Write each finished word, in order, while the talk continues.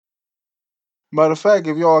Matter of fact,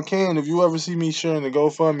 if y'all can, if you ever see me sharing the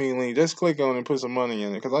GoFundMe link, just click on it and put some money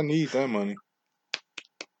in it, because I need that money.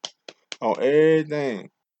 On everything.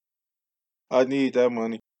 I need that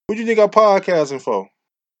money. What you think I'm podcasting for?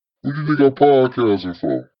 What do you think I'm podcasting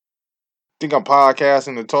for? Think I'm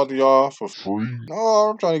podcasting to talk to y'all for Free? No,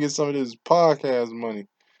 I'm trying to get some of this podcast money.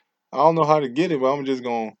 I don't know how to get it, but I'm just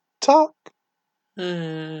going to talk.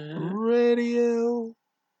 Radio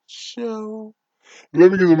show.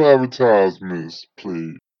 Let me get some advertisements,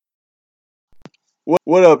 please.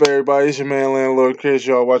 What up, everybody? It's your man, Landlord Chris.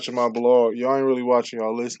 Y'all watching my blog. Y'all ain't really watching,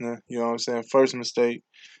 y'all listening. You know what I'm saying? First mistake.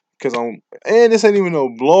 Because and this ain't even no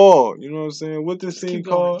blog. You know what I'm saying? What this thing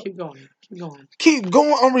called? Keep going. Keep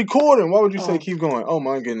going. I'm recording. Why would you say keep going? Oh,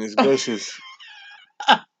 my goodness gracious.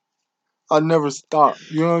 I never stop.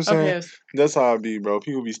 You know what I'm saying? Okay. That's how I be, bro.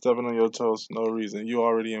 People be stepping on your toes for no reason. You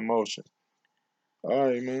already in motion. All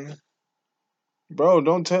right, man. Bro,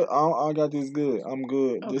 don't tell. I got this good. I'm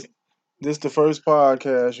good. Okay. This the first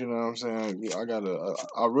podcast. You know what I'm saying?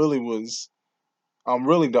 I'm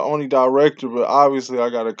really the only director, but obviously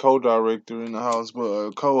I got a co-director in the house, but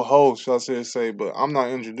a co-host, I say. But I'm not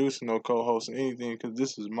introducing no co-host or anything because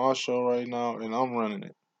this is my show right now, and I'm running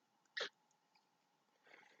it.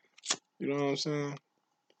 You know what I'm saying?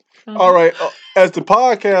 Mm-hmm. All right. As the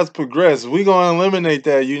podcast progresses, we gonna eliminate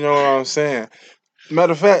that. You know what I'm saying?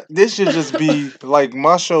 Matter of fact, this should just be like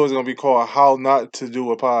my show is gonna be called "How Not to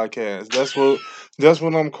Do a Podcast." That's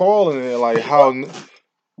what I'm calling it. Like how.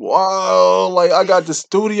 Wow, like I got the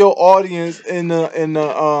studio audience in the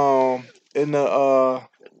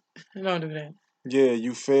Don't do that. Yeah,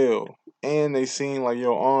 you fail. And they seen like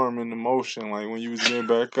your arm in the motion, like when you was getting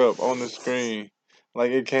back up on the screen. Like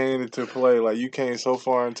it came into play, like you came so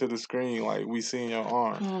far into the screen, like we seen your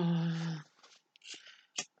arm.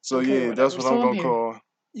 So okay, yeah, that's what I'm gonna call.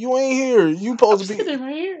 You ain't here. You supposed to be sitting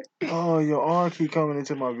right here. Oh, your arm keep coming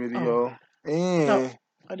into my video. And no.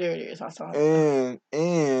 Oh, there it is. I saw it.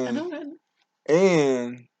 And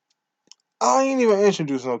I ain't even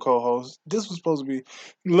introduced no co-host. This was supposed to be.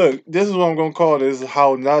 Look, this is what I'm gonna call this: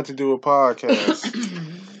 How Not to Do a Podcast.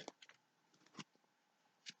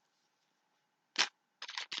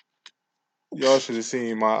 Y'all should have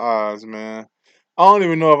seen my eyes, man. I don't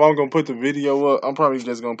even know if I'm gonna put the video up. I'm probably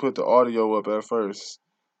just gonna put the audio up at first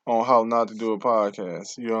on how not to do a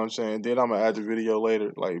podcast. You know what I'm saying? Then I'm gonna add the video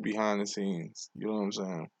later, like behind the scenes. You know what I'm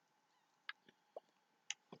saying?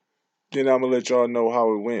 Then I'm gonna let y'all know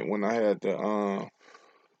how it went when I had the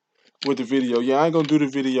with the video. Yeah, I ain't gonna do the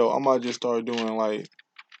video. I might just start doing like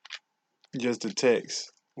just the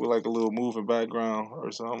text with like a little moving background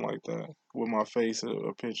or something like that with my face or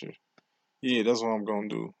a picture. Yeah, that's what I'm gonna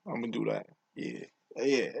do. I'm gonna do that. Yeah.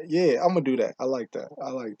 I'm gonna do that. I like that.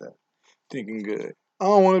 Thinking good. I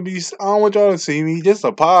don't want y'all to see me. Just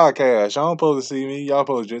a podcast. Y'all don't supposed to see me. Y'all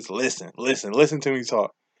supposed to just listen to me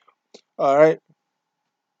talk. All right.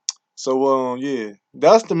 So yeah,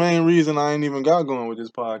 that's the main reason I ain't even got going with this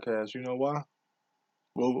podcast. You know why?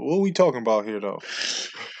 Well, what we talking about here though?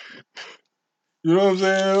 You know what I'm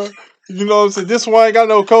saying? You know what I'm saying? This one I ain't got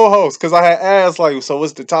no co-host because I had asked like, so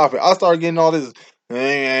what's the topic? I started getting all this.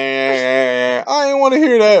 I ain't want to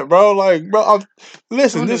hear that, bro. Like, bro,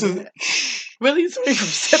 listen. This is really so you gonna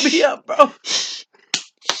set me up, bro.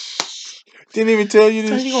 Didn't even tell you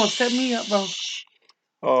this. So you gonna set me up, bro?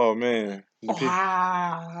 Oh man.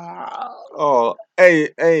 Wow. Oh, hey.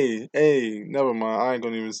 Never mind. I ain't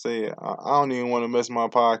gonna even say it. I don't even want to mess my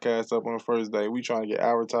podcast up on the first day. We trying to get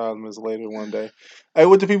advertisements later one day. Hey,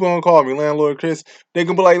 what the people gonna call me? Landlord Chris? They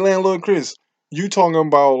gonna be like, Landlord Chris, you talking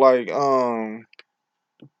about like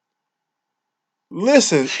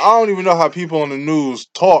Listen, I don't even know how people on the news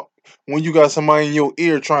talk when you got somebody in your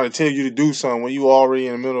ear trying to tell you to do something when you already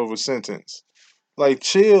in the middle of a sentence. Like,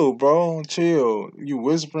 chill, bro. Chill. You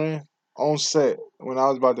whispering on set when I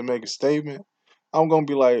was about to make a statement. I'm going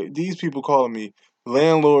to be like, these people calling me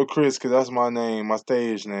Landlord Chris because that's my name, my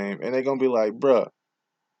stage name. And they going to be like, bruh,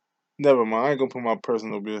 never mind. I ain't going to put my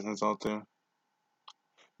personal business out there.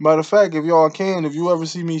 Matter of fact, if y'all can, if you ever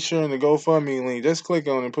see me sharing the GoFundMe link, just click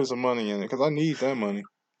on it and put some money in it because I need that money.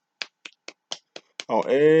 On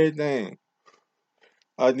everything.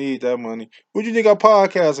 I need that money. What you think I'm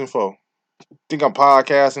podcasting for? Think I'm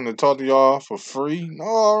podcasting to talk to y'all for free?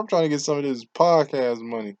 No, I'm trying to get some of this podcast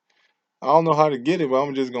money. I don't know how to get it, but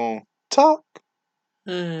I'm just going to talk.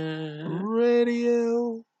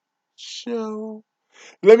 Radio show.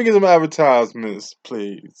 Let me get some advertisements,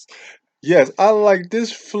 please. Yes, I like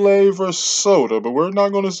this flavor soda, but we're not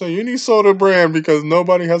going to say any soda brand because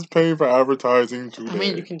nobody has paid for advertising today. I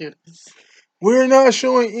mean, you can do this. We're not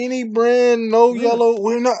showing any brand, no Look, yellow.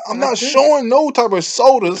 We're not. I'm like not this. showing no type of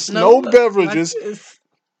sodas, No, no look, like beverages, this.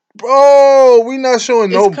 bro. We not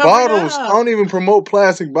showing It's no covered bottles. I up. don't even promote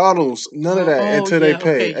plastic bottles. None of that Oh until they yeah,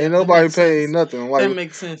 pay. okay, Ain't yeah, that nobody makes pay sense. nothing. That Like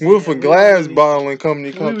makes sense. with Yeah, a we don't glass really. bottling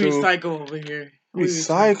company We come through. recycle over here. We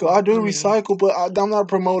Recycle. I do I mean, recycle, but I'm not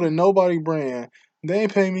promoting nobody brand. They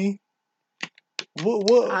ain't pay me.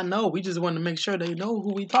 What? I know. We just want to make sure they know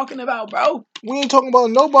who we talking about, bro. We ain't talking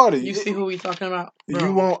about nobody. You see who we talking about, You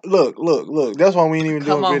bro? won't look. That's why we ain't even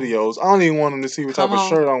Come doing on, videos. I don't even want them to see what type come of on,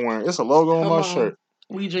 shirt I'm wearing. It's a logo on come my on. shirt.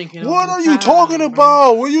 We drinking all What the are you talking time, bro.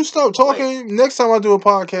 about? Will you stop Wait, talking? Next time I do a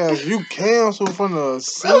podcast, you cancel from the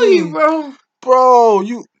really, scene, bro? bro.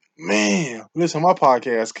 You man, listen, my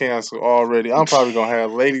podcast canceled already. I'm probably gonna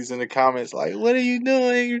have ladies in the comments like, "What are you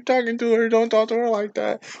doing? You're talking to her. Don't talk to her like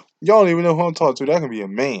that." Y'all don't even know who I'm talking to. That can be a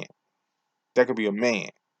man. That could be a man.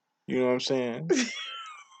 You know what I'm saying?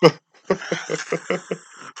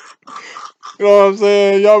 You know what I'm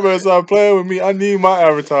saying? Y'all better stop playing with me. I need my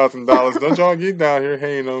advertising dollars. Don't y'all get down here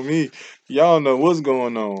hating on me. Y'all know what's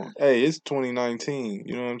going on. Hey, it's 2019.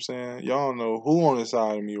 You know what I'm saying? Y'all know who on the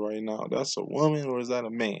side of me right now. That's a woman or is that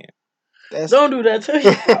a man? That's Don't do that to me,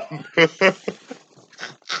 bro.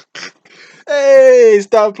 Hey,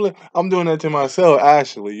 stop playing. I'm doing that to myself,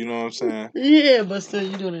 actually. You know what I'm saying? Yeah, but still,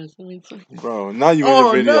 you doing this to me too. Bro, now you in the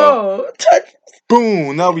Oh video. no! Touch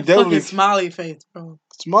Boom. Now we that fucking definitely smiley face, bro.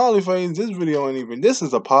 Smiley face, this video ain't even. This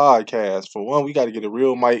is a podcast. For one, we got to get a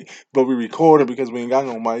real mic, but we record it because we ain't got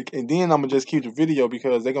no mic. And then I'm gonna just keep the video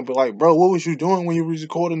because they're gonna be like, "Bro, what was you doing when you was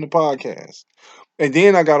recording the podcast?" And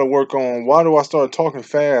then I gotta work on why do I start talking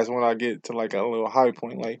fast when I get to like a little high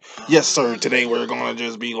point? Like, yes, sir. Today we're gonna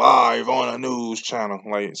just be live on a news channel.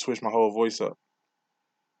 Like, switch my whole voice up.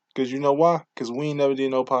 Cause you know why? Cause we ain't never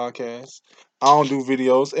did no podcast. I don't do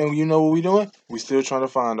videos, and you know what we doing? We still trying to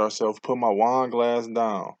find ourselves. Put my wine glass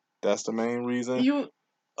down. That's the main reason. You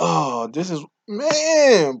Oh, this is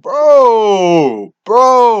man, bro.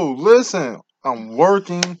 Listen, I'm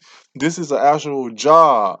working. This is an actual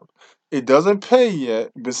job. It doesn't pay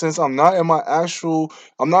yet, but since I'm not in my actual,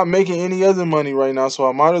 I'm not making any other money right now, so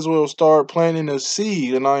I might as well start planting a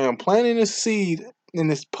seed. And I am planting a seed in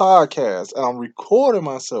this podcast, and I'm recording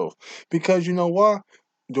myself because you know why?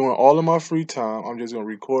 During all of my free time, I'm just gonna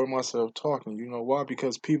record myself talking. You know why?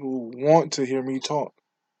 Because people want to hear me talk.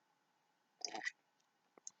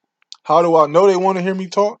 How do I know they want to hear me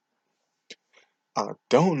talk? I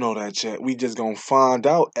don't know that yet. We just gonna find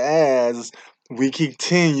out as we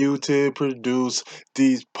continue to produce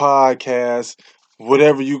these podcasts,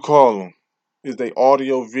 whatever you call them. Is they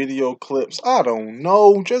audio, video clips? I don't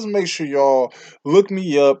know. Just make sure y'all look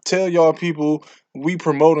me up. Tell y'all people we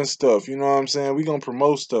promoting stuff. You know what I'm saying? We gonna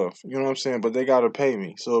promote stuff. You know what I'm saying? But they gotta pay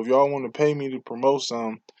me. So if y'all want to pay me to promote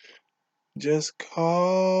something, just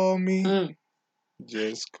call me. mm.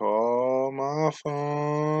 Just call my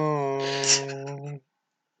phone.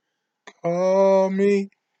 Call me.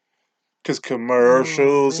 Cause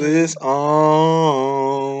commercials is man.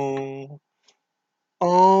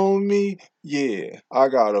 on me. Yeah, I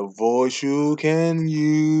got a voice you can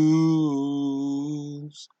use.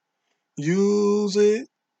 Use it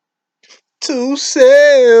to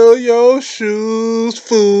sell your shoes,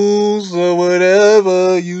 fools, or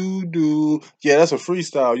whatever you do. Yeah, that's a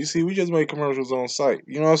freestyle. You see, we just made commercials on site.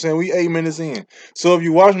 You know what I'm saying? We 8 minutes in. So if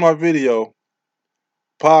you watch my video,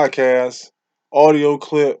 podcast, audio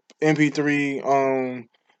clip, MP3,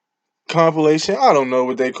 compilation. I don't know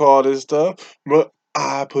what they call this stuff, but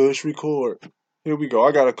I push record. Here we go.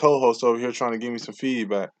 I got a co-host over here trying to give me some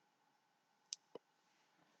feedback.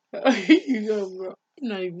 You go, bro. I'm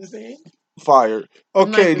not even saying. Fired.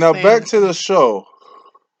 I'm not Okay, even now saying back to anything. the show.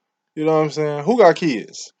 You know what I'm saying? Who got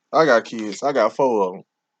kids? I got kids. I got 4 of them.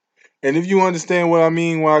 And if you understand what I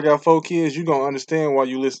mean when I got 4 kids, you gonna understand why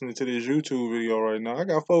you listening to this YouTube video right now. I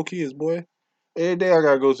got 4 kids, boy. Every day I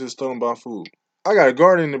gotta go to the store and buy food. I got a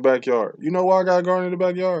garden in the backyard. You know why I got a garden in the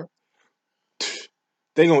backyard?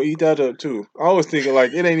 They gonna eat that up too. I was thinking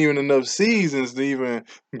like it ain't even enough seasons to even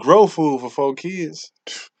grow food for 4 kids.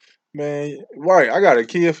 Man, right? I got a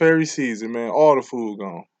kid for every season, man. All the food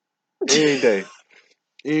gone every day,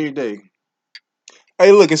 every day.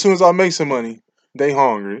 Hey, look! As soon as I make some money, they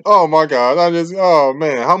hungry. Oh my God! Oh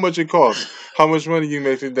man, how much it costs? How much money you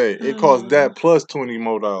make today? It costs that plus $20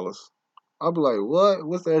 more. I'll be like, what?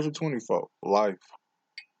 What's the extra 20 for? Life.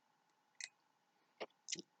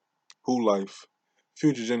 Who life?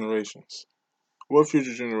 Future generations. What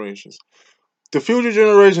future generations? The future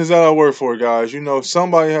generations that I work for, guys, you know,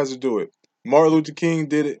 somebody has to do it. Martin Luther King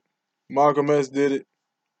did it. Malcolm X did it.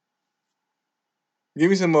 Give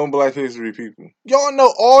me some Black History people. Y'all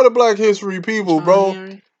know all the Black History people, John bro.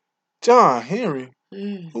 Henry. John Henry.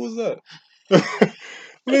 Yeah. Who was that?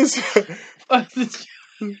 Listen.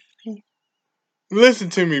 Listen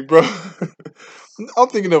to me, bro. I'm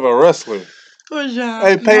thinking of a wrestler. Who's John?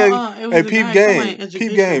 Hey, It was a peep guy game, in peep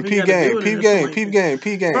education. game, He peep got a game, building peep or something game, like peep that. game,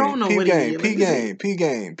 peep Bro, I game, don't know peep what he game, did. Let peep me see. game, peep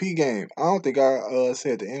game, peep game. I don't think I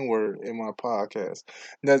said the N word in my podcast.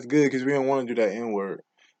 That's good because we don't want to do that N word.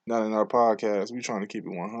 Not in our podcast. We trying to keep it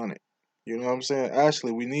 100. You know what I'm saying?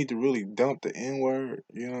 Actually, we need to really dump the N word.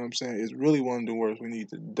 You know what I'm saying? It's really one of the words we need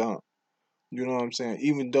to dump. You know what I'm saying?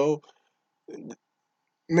 Even though,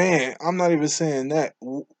 man, I'm not even saying that.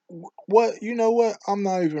 What you know? What I'm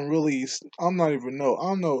not even really. I'm not even know. I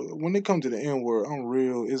don't know. When it comes to the N word, I'm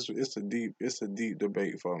real. It's a deep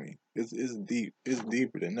debate for me. It's deep. It's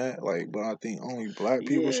deeper than that. Like, but I think only black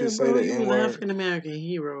people Yeah, should say bro, the he N was an word. African American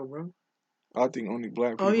hero, bro. I think only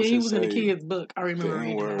black Oh people yeah, he should was in the say kids' book. I the remember N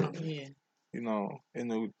reading about word. him. Yeah. You know,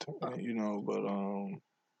 but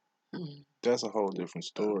Mm. that's a whole different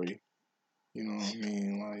story. You know what I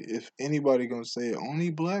mean? Like, if anybody gonna say it, only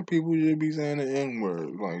black people should be saying the N word.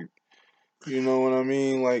 Like, you know what I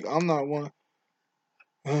mean? Like, I'm not one.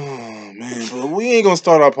 Oh man, but we ain't gonna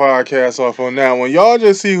start our podcast off on that one. Y'all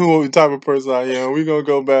just see who type of person I am. We gonna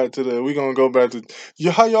go back to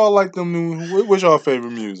how y'all like them new. What's y'all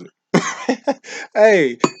favorite music?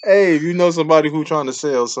 hey, if you know somebody who trying to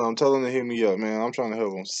sell something, tell them to hit me up, man. I'm trying to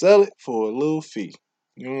help them sell it for a little fee.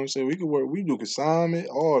 You know what I'm saying? We can work. We do consignment,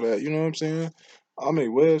 all that. You know what I'm saying? I'll make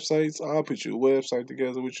websites. I'll put you a website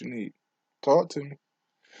together. What you need? Talk to me.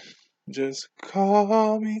 Just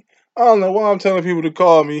call me. I don't know why I'm telling people to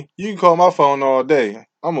call me. You can call my phone all day.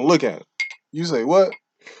 I'm gonna look at it. You say what?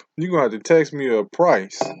 You gonna have to text me a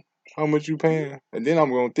price. How much you paying? And then I'm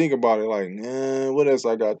gonna think about it like, what else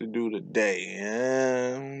I got to do today?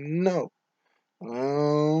 No.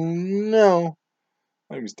 No.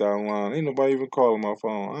 Let me stop lying. Ain't nobody even calling my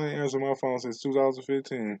phone. I ain't answered my phone since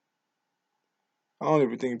 2015. I don't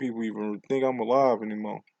even think people even think I'm alive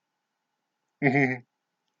anymore.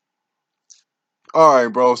 All right,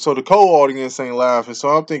 bro. So the co-audience ain't laughing, so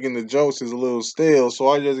I'm thinking the jokes is a little stale. So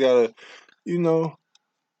I just gotta, you know.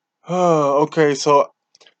 Okay. So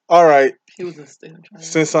all right. He was a still trying.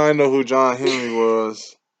 Since I know who John Henry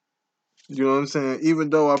was, you know what I'm saying. Even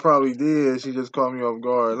though I probably did, she just caught me off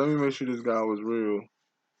guard. Let me make sure this guy was real.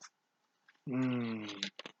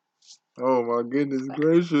 Oh my goodness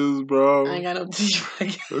gracious, bro. I ain't got no teeth.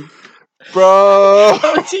 Bro.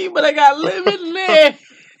 No teeth, but I got lemon there.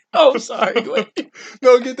 Oh, sorry. Go ahead.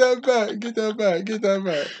 No, get that back. Get that back. Get that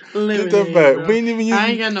back. Lemonade, Get that back. bro. We ain't even use. I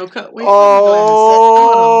ain't got no cup. Wait, let me go ahead and set.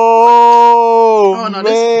 Oh no, man!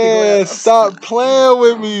 this is big ass. Stop playing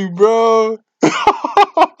with me, bro.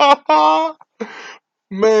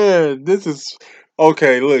 Man, this is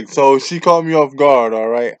okay. Look, so she caught me off guard. All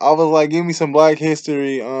right, I was like, give me some Black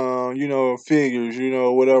History, figures,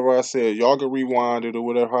 whatever I said. Y'all can rewind it or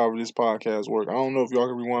whatever. However this podcast work. I don't know if y'all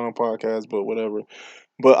can rewind on podcast, but whatever.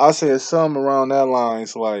 But I said something around that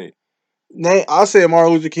lines like. I said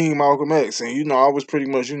Martin Luther King, Malcolm X, and I was pretty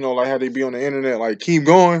much like how they be on the internet, like keep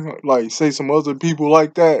going, like say some other people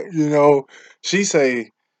like that. She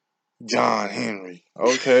say John Henry,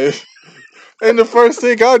 okay. And the first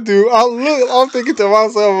thing I do, I'm thinking to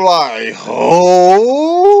myself like,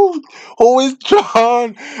 who is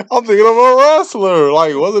John? I'm thinking of a wrestler.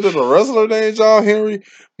 Like, wasn't it a wrestler named John Henry?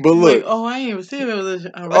 But look. Wait, I ain't even see if it was a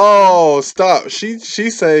wrestler. Oh, stop. She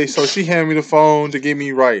say, so she handed me the phone to get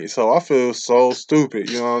me right. So I feel so stupid,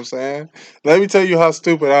 you know what I'm saying? Let me tell you how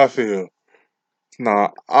stupid I feel. Nah,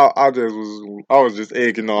 I was just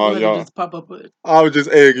egging all You y'all. just pop up with. I was just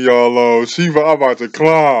egging y'all on. I'm about to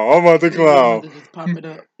clown. I'm about to clown. To just pop it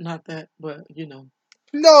up. Not that, but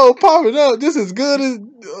No, pop it up. This is good as.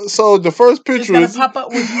 So the first picture is pop up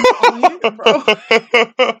when you on here, bro.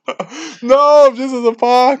 No, this is a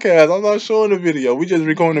podcast. I'm not showing the video. We just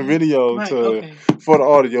recording the video for the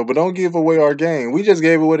audio, but don't give away our game. We just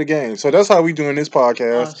gave away the game, so that's how we doing this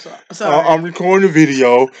podcast. Sorry. I'm recording the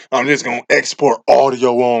video. I'm just gonna export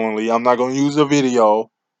audio only. I'm not gonna use the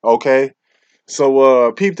video. Okay.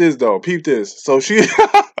 So peep this though. Peep this. So she.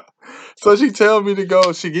 So she tell me to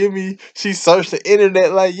go. She searched the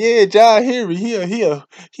internet like, yeah, John Henry, he a hero.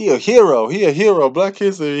 He a hero. Black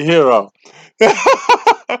History hero.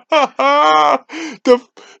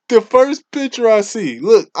 the first picture I see.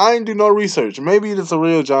 Look, I ain't do no research. Maybe it's a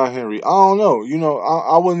real John Henry. I don't know.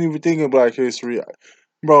 I wasn't even thinking Black History.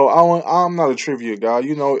 Bro, I'm not a trivia guy.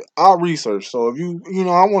 I research. So if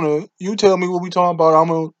you tell me what we talking about, I'm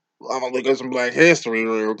gonna look at some Black History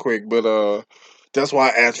real quick. But that's why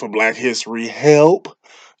I asked for Black History help.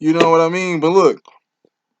 You know what I mean? But look,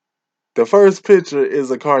 The first picture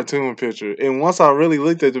is a cartoon picture, and once I really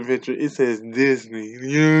looked at the picture, it says Disney.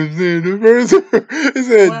 You know what I'm saying? The first it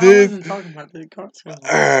said Well, I Disney. wasn't talking about the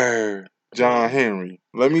cartoon. John Henry.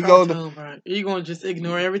 Let The me go. cartoon part. You gonna just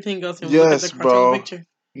ignore everything else and look at the Yes, cartoon bro. picture?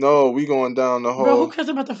 No, we going down the Bro, who whole. cares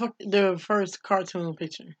about the first cartoon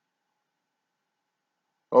picture?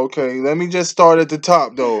 Okay, let me just start at the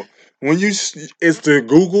top though. When it's the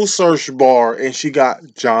Google search bar, and she got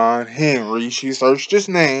John Henry. She searched his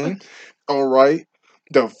name. All right.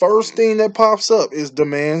 The first thing that pops up is the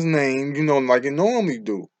man's name. You know, like it normally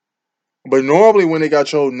do. But normally when they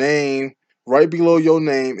got your name right below your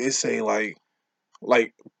name, it say like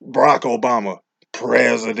Barack Obama,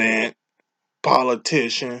 president,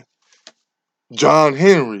 politician, John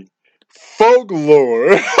Henry,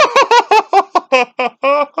 folklore.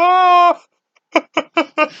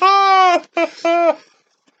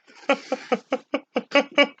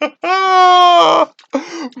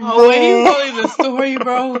 Oh wait, he's telling the story,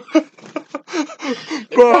 bro.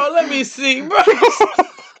 Bro, let me see, bro.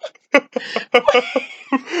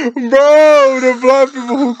 Bro, the black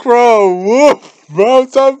people who crawl wolf, bro,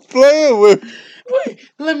 stop playing with me. Wait,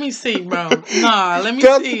 let me see, bro. Nah, let me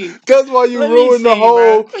see. That's why you Let me ruined the see,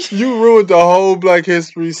 bro. whole Black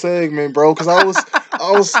History segment, bro. Cause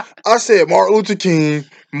I said Martin Luther King,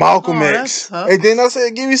 Malcolm Oh, that X, and then I sucks.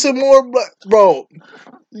 said give me some more black, bro.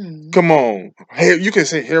 Come on, hey, you can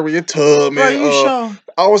say Harriet Tubman. Bro, you sure?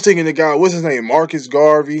 I was thinking the guy, what's his name, Marcus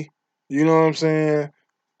Garvey. You know what I'm saying?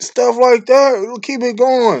 Stuff like that. It'll keep it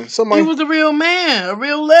going. He Somebody was a real man, a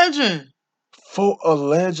real legend. for a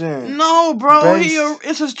legend. No, bro, Based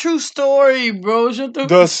it's a true story, bro.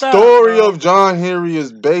 the Stop, story bro. of John Henry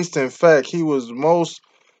is based in fact. He was most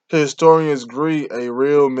historians agree a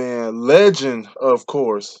real man, legend, of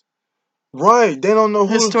course. Right? They don't know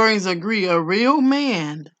who. Historians agree, a real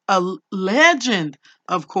man, a legend,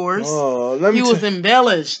 of course. Let He me was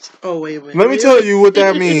embellished. Oh, wait, let me tell really? you what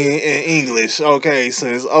that means in English. Okay,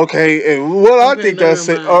 sis. Okay, and what I Okay, think that never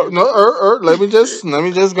say. mind. No, let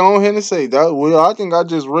me just go ahead and say that. What I think I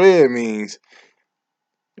just read means.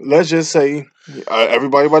 Let's just say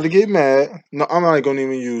everybody about to get mad. No, I'm not gonna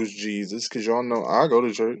even use Jesus because y'all know I go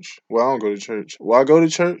to church. Well, I don't go to church. Well, I go to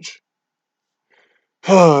church.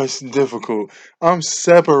 Oh, it's difficult. I'm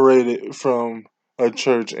separated from a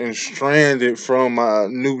church and stranded from my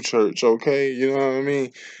new church. Okay, you know what I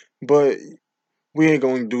mean. But we ain't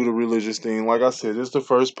gonna do the religious thing. Like I said, this is the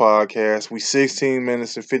first podcast. We 16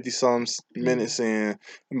 minutes and 50 some minutes in.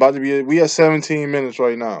 About to be, we at 17 minutes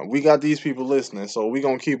right now. We got these people listening, so we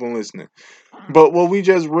gonna keep them listening. But what we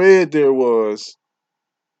just read there was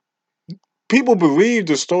people believe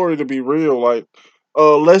the story to be real. Like,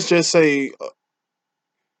 let's just say,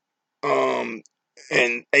 um,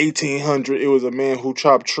 in 1800, it was a man who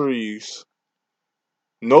chopped trees.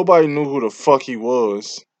 Nobody knew who the fuck he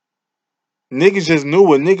was. Niggas just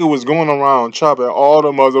knew a nigga was going around chopping all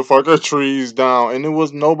the motherfucker trees down, and it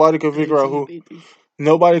was nobody could figure out who. 1850s.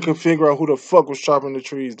 Nobody could figure out who the fuck was chopping the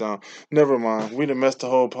trees down. Never mind. We done messed the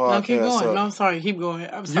whole No, keep podcast going. up. No, I'm sorry. Keep going.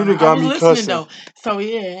 I'm You sorry. done I got was me listening cussing. though. So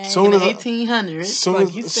yeah, in Soon the as I, 1800s,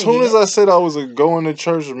 like you soon as said. I said I was going to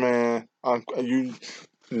church, man,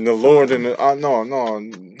 the Lord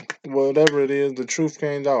and whatever it is, the truth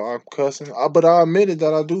came out. I'm cussing, but I admitted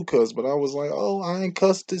that I do cuss. But I was like, oh, I ain't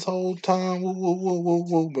cussed this whole time. Woo, woo, woo, woo,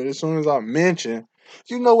 woo. But as soon as I mention,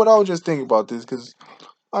 you know what? I was just thinking about this because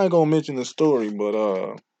I ain't gonna mention the story,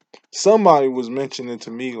 but somebody was mentioning to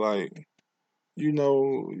me like, they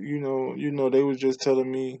was just telling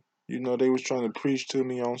me, they was trying to preach to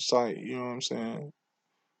me on site. You know what I'm saying?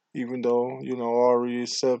 Even though I already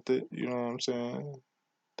accepted. You know what I'm saying?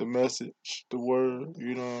 The message, the word.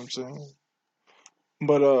 You know what I'm saying?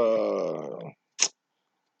 But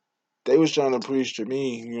they was trying to preach to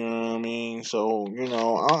me, you know what I mean? So,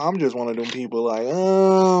 I'm just one of them people like,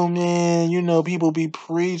 oh man, people be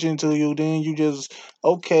preaching to you, then you just,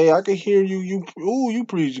 okay, I can hear you, you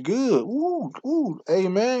preach good,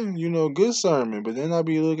 amen, good sermon. But then I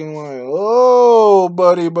be looking like, oh,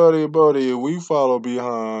 buddy, we follow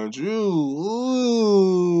behind you,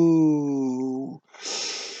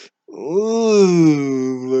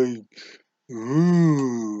 like,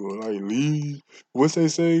 like lead. What's they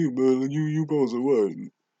say? But you supposed to what?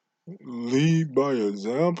 Lead by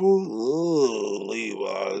example? Lead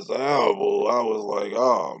by example. I was like,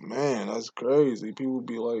 oh man, that's crazy. People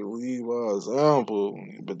be like, lead by example,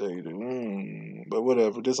 but they do. But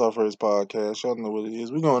whatever. This our first podcast. Y'all know what it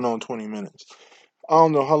is. We're going on 20 minutes. I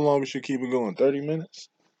don't know how long we should keep it going. 30 minutes.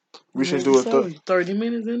 We should Maybe do so. 30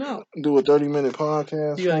 minutes and out. do a 30-minute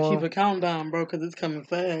podcast. You gotta for keep him. a countdown, bro, because it's coming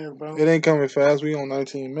fast, bro. It ain't coming fast. We on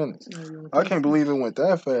 19 minutes. Yeah, you I can't believe it went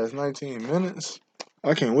that fast. 19 minutes.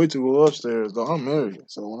 I can't wait to go upstairs though. I'm married,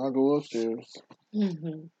 so when I go upstairs,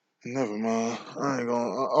 never mind. I ain't gonna.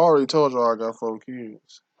 I already told y'all I got 4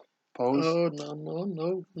 kids. Post. Oh,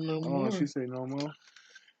 no Oh, more. she say no more.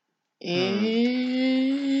 And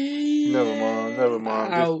Never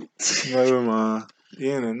mind. out. Never mind.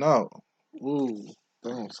 In and out. Ooh, that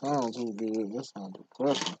don't sound too good. That sound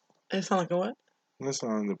depressing. It sound like a what? That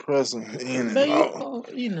sound depressing. In and Babe, out.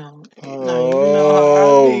 you know. Oh, You know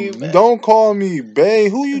how I be, babe. don't call me bae.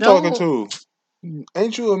 Who you talking Don't. to?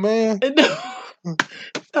 Ain't you a man?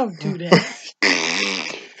 Don't do that.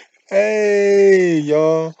 Hey,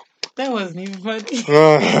 y'all. That wasn't even funny.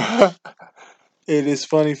 It is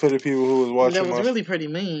funny for the people who was watching That was really pretty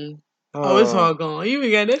mean. Oh, it's all gone. You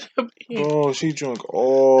even got that up here. Bro, she drunk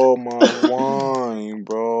all my wine,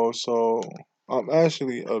 bro. So I'm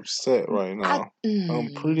actually upset right now.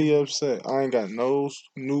 I'm pretty upset. I ain't got no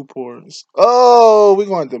Newports. Oh, we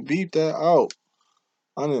going to have to beep that out.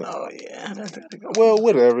 Oh yeah, that's gotta go. Well,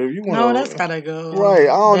 whatever. If you want No, that's gotta go. Right,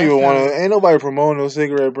 I don't even want gotta- to. Ain't nobody promoting no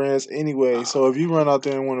cigarette brands anyway. So if you run out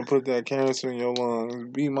there and want to put that cancer in your lungs,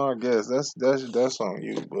 be my guest. That's on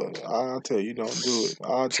you. But I'll tell you, don't do it.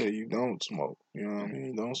 I'll tell you, don't smoke. You know what I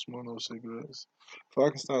mean? Don't smoke no cigarettes. If I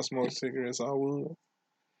can stop smoking cigarettes, I would.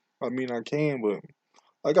 I mean, I can, but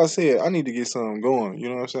like I said, I need to get something going. You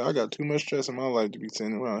know what I'm saying? I got too much stress in my life to be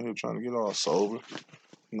sitting around here trying to get all sober.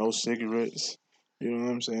 No cigarettes. You know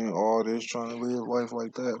what I'm saying? All this trying to live life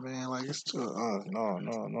like that, man. Like it's too no.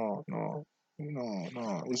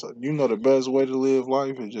 It's you know the best way to live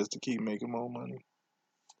life is just to keep making more money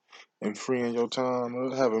and freeing your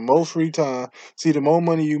time, having more free time. See, the more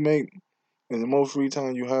money you make and the more free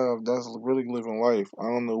time you have, that's really living life. I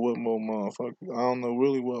don't know what more motherfucker. I don't know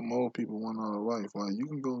really what more people want out of life. Like you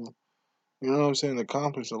can go, you know what I'm saying,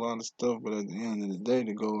 accomplish a lot of stuff, but at the end of the day,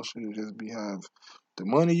 the goal should just be have the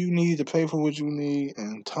money you need to pay for what you need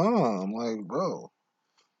and time. Like, bro,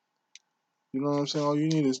 you know what I'm saying? All you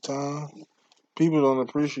need is time. People don't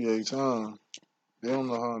appreciate time. They don't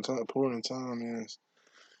know how important time is.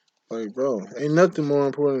 Like, bro, ain't nothing more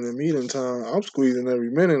important than me than time. I'm squeezing every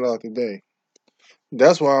minute out the day.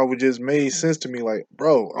 That's why it would just made sense to me. Like,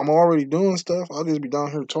 bro, I'm already doing stuff. I'll just be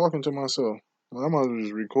down here talking to myself. I might as well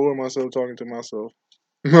just record myself talking to myself.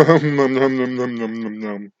 And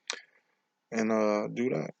do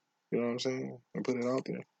that. You know what I'm saying? And put it out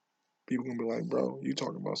there. People gonna be like, bro, you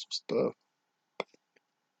talking about some stuff.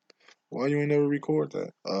 Why you ain't never record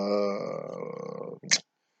that?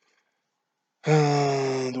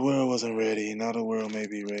 The world wasn't ready. Now the world may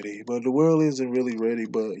be ready. But the world isn't really ready.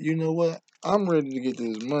 But you know what? I'm ready to get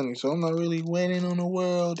this money. So I'm not really waiting on the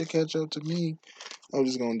world to catch up to me. I'm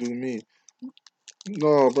just gonna do me.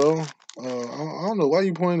 No, bro. I don't know why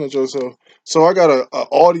you pointing at yourself. So I got a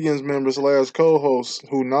audience member / co-host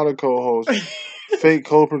who not a co-host, fake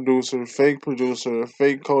co-producer, fake producer,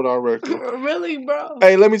 fake co-director. Really, bro?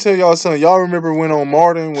 Hey, let me tell y'all something. Y'all remember when on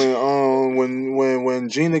Martin when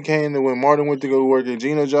Gina came and when Martin went to go work at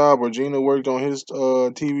Gina's job or Gina worked on his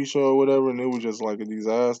TV show or whatever, and it was just like a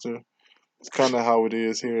disaster. It's kind of how it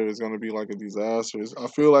is here. It's gonna be like a disaster. I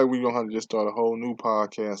feel like we're gonna have to just start a whole new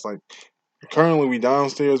podcast. Like currently, we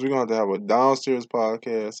downstairs. We're gonna have a downstairs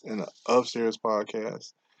podcast and an upstairs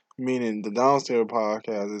podcast. Meaning the downstairs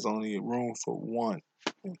podcast is only room for one.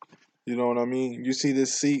 You know what I mean? You see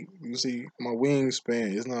this seat, you see my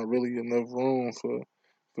wingspan. It's not really enough room for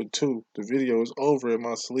two. The video is over at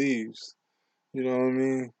my sleeves. You know what I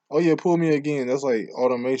mean? Oh yeah, pull me again. That's like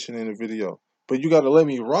automation in the video. But you gotta let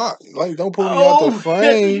me rock. Like don't pull me out the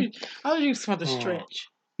frame. I was just about to stretch.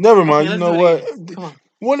 Never mind. Okay, You know what? Come on.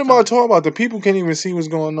 What am I talking about? The people can't even see what's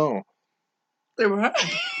going on. Right.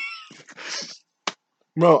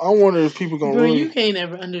 Bro, I wonder if people gonna Bro, really. you can't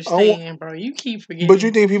ever understand, bro. You keep forgetting. But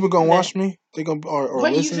you think people gonna watch me? They gonna or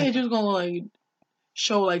what listen? you said you was gonna like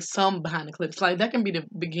show like some behind the clips. Like that can be the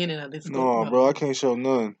beginning of this. No, bro, I can't show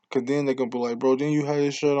none. Cause then they gonna be like, bro, didn't you have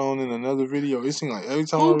this shirt on in another video? It seems like every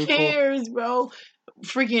time I Who record. cares, bro?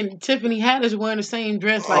 Freaking Tiffany Haddish wearing the same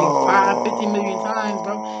dress like 50 million times,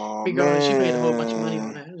 bro. Regardless, she paid a whole bunch of money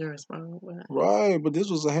for that dress, bro. Right, but this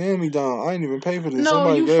was a hand-me-down. I didn't even pay for this. No,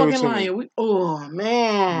 Somebody you gave it fucking to lying. me. Oh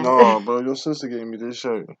man. No, bro, your sister gave me this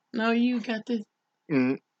shirt. No, you got this.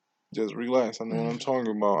 Just relax. I know what I'm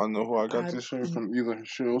talking about. I know who I got this shirt from. Either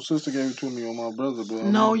your sister gave it to me or my brother, but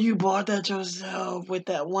no, you bought that yourself with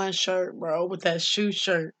that one shirt, bro. With that shoe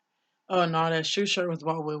shirt. Oh no, that shoe shirt was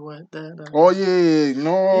bought with what? Oh yeah,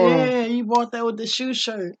 no. Yeah, you bought that with the shoe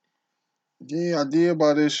shirt. Yeah, I did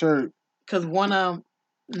buy this shirt. Cause one of them,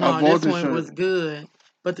 I no, bought this this one shirt. was good,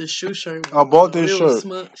 but the shoe shirt I was bought this real shirt.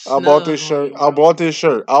 I bought this snug on shirt. him, I bro. bought this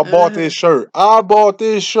shirt. I bought this shirt. I bought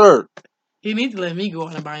this shirt. He needs to let me go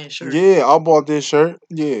out and buy his shirt. Yeah, I bought this shirt.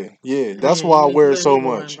 Yeah. That's Yeah, why he I needs to wear it let me so go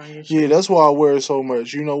out and much. buy his Yeah, shirt. that's why I wear it so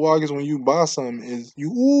much. You know why? Because when you buy something, it's You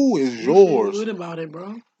feel yours. good about it,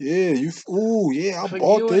 bro. Yeah, I Forget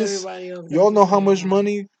bought what this. everybody else got Y'all to know how say much about it.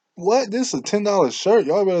 money? What? This is a $10 shirt.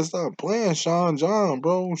 Y'all better stop playing, Sean John,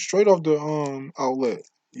 bro. Straight off the outlet.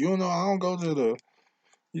 You know I don't go to the.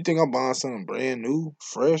 You think I'm buying something brand new,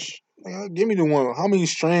 fresh? Give me the one. How many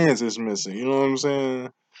strands is missing? You know what I'm saying?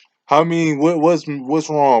 How many? What's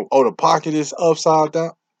wrong? Oh, the pocket is upside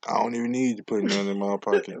down. I don't even need to put nothing in my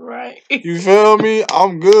pocket. Right. You feel me?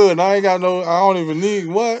 I'm good. I ain't got no. I don't even need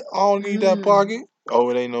what. I don't need that Mm, pocket. Oh,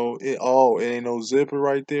 it ain't no. It ain't no zipper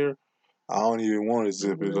right there. I don't even want to a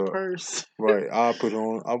zip it little up. purse. Right. I put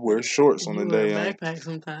on. I wear shorts on the You wear a day. backpack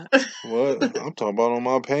sometimes. What? I'm talking about on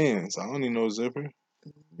my pants. I don't need no zipper.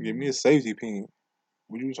 Give me a safety pin.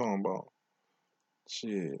 What you talking about?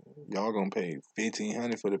 Shit, y'all gonna pay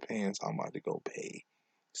 $1,500 for the pants. I'm about to go pay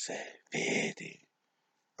 $750.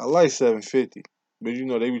 I like $750, but you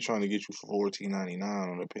know they be trying to get you for $14.99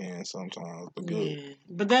 on the pants sometimes. But good. Yeah,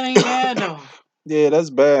 but that ain't bad though. Yeah, that's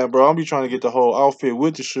bad, bro. I'll be trying to get the whole outfit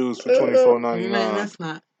with the shoes for $24.99. Man, that's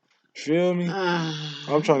not. Feel me?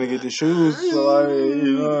 I'm trying to get the shoes for like,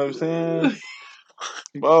 you know what I'm saying?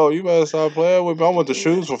 Bro, you better stop playing with me. I want the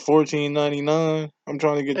shoes for $14.99. I'm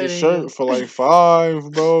trying to get the shirt for like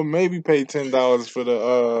 $5, bro. Maybe pay $10 for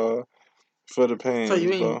the So you pants,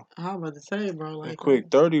 ain't. bro. I was about to say, bro, A like, quick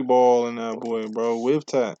 30 ball in that boy, bro, with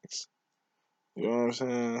tax. You know what I'm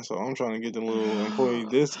saying? So I'm trying to get the little employee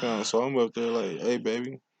discount. So I'm up there like, hey,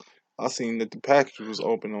 baby, I seen that the package was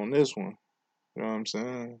open on this one. You know what I'm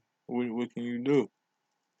saying? What can you do?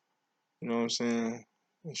 You know what I'm saying?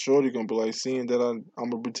 And Shorty gonna be like, seeing that I'm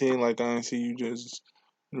gonna pretend like I ain't see you just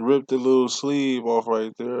rip the little sleeve off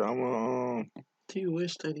right there. I'm gonna you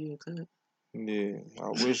wish they did that. yeah. I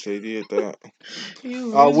wish they did that.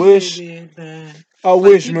 You I wish they wish. did that. I Like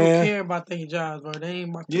wish, people man. care about their jobs, bro. They ain't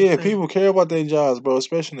about to Yeah, say, people care about their jobs, bro.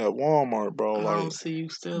 Especially at Walmart, bro. I don't Like, see you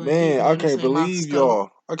stealing man, either. I Let me can't say my believe stuff, y'all.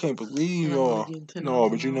 I can't believe and I'm only y'all. getting No,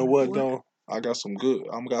 $10 but an you know hour. what What? though? I got some good.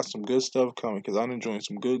 I'm got some good stuff coming because I done joined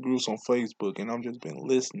some good groups on Facebook, and I'm just been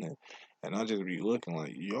listening, and I just be looking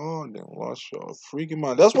like y'all done lost your freaking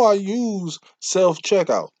mind. That's why I use self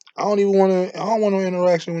checkout. I don't even want to. I don't want no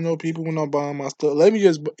interaction with no people when I'm buying my stuff. Let me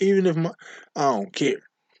just, even if my, I don't care.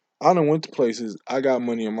 I done went to places. I got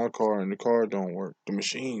money in my car, and the car don't work. The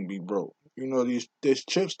machine be broke. You know this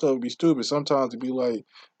chip stuff be stupid. Sometimes it be like,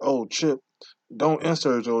 oh chip. Don't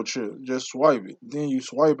insert your chip. Just swipe it. Then you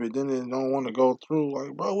swipe it. Then it don't want to go through.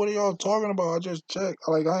 Like, bro, what are y'all talking about? I just checked.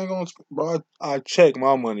 Like, I ain't gonna, bro. I check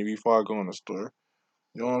my money before I go in the store.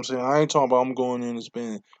 You know what I'm saying? I ain't talking about I'm going in and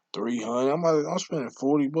spending 300. I'm spending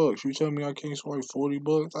 $40. You tell me I can't swipe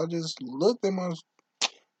 $40? I just looked at my,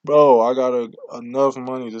 bro. I got enough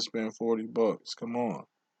money to spend $40. Come on.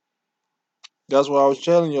 That's why I was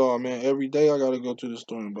telling y'all, man. Every day I gotta go to the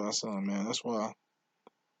store and buy something, man. That's why.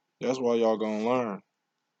 That's why y'all gonna learn.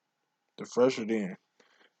 The fresher then.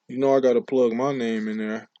 You know I gotta plug my name in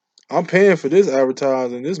there. I'm paying for this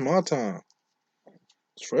advertising. This is my time.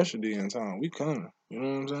 It's fresher D in time. We coming. You know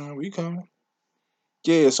what I'm saying? We coming.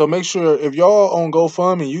 Yeah, so make sure if y'all on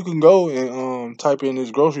GoFundMe, you can go and type in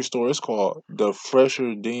this grocery store. It's called the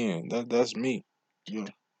Fresher Den. That's me. Yeah.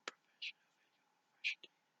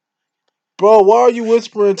 Bro, why are you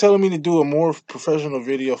whispering telling me to do a more professional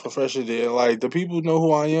video for Fresher Den? Like the people know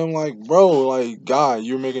who I am, like, bro, like guy,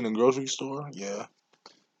 you're making a grocery store? Yeah.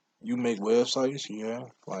 You make websites? Yeah.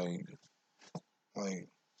 Like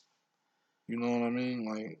you know what I mean?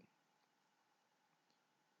 Like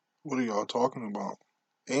what are y'all talking about?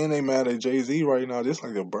 And they mad at Jay-Z right now. This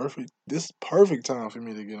perfect time for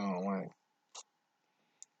me to get on. Like,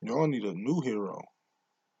 y'all need a new hero.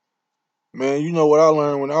 Man, you know what I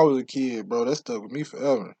learned when I was a kid, bro? That stuck with me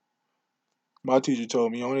forever. My teacher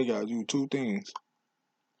told me you only gotta do two things.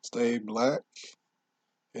 Stay black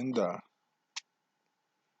and die.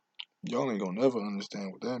 Y'all ain't gonna never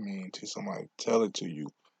understand what that means till somebody tell it to you.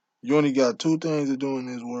 You only got two things to do in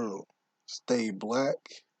this world. Stay black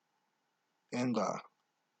and die.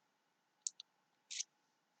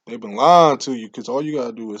 They've been lying to you because all you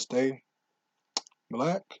gotta do is stay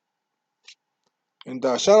black and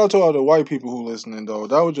shout out to all the white people who listening though.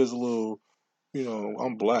 That was just a little,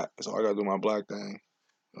 I'm black, so I gotta do my black thing.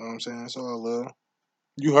 You know what I'm saying? That's all I love.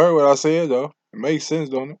 You heard what I said though. It makes sense,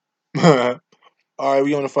 don't it? All right,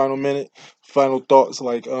 we on the final minute. Final thoughts,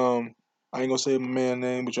 like I ain't gonna say my man's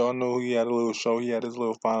name, but y'all know he had a little show. He had his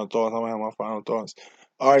little final thoughts. I'm gonna have my final thoughts.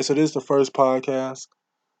 All right, so this is the first podcast.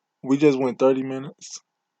 We just went 30 minutes.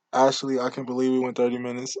 Actually, I can believe we went 30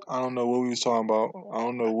 minutes. I don't know what we was talking about. I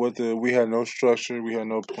don't know we had no structure. We had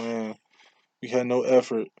no plan. We had no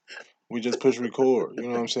effort. We just push record. You know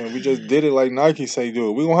what I'm saying? We just did it like Nike say do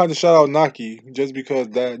it. We gonna have to shout out Nike just because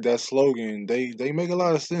that slogan, they make a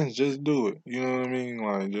lot of sense. Just do it. You know what I mean?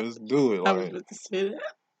 Like just do it. I was Like about to say that.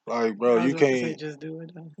 bro, I was you about to say can't just do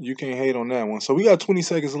it though. you can't hate on that one. So we got 20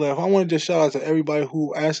 seconds left. I want to just shout out to everybody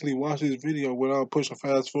who actually watched this video without pushing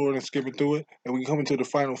fast forward and skipping through it. And we coming to the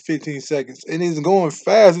final 15 seconds. And it's going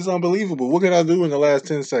fast. It's unbelievable. What can I do in the last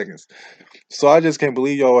 10 seconds? So I just can't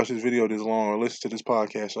believe y'all watch this video this long or listen to this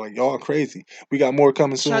podcast. Like y'all crazy. We got more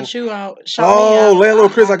coming soon. Shout you out. Shout me out.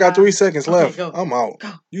 Landlord Chris, I got 3 seconds Okay, left. go. I'm out.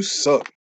 Go. You suck.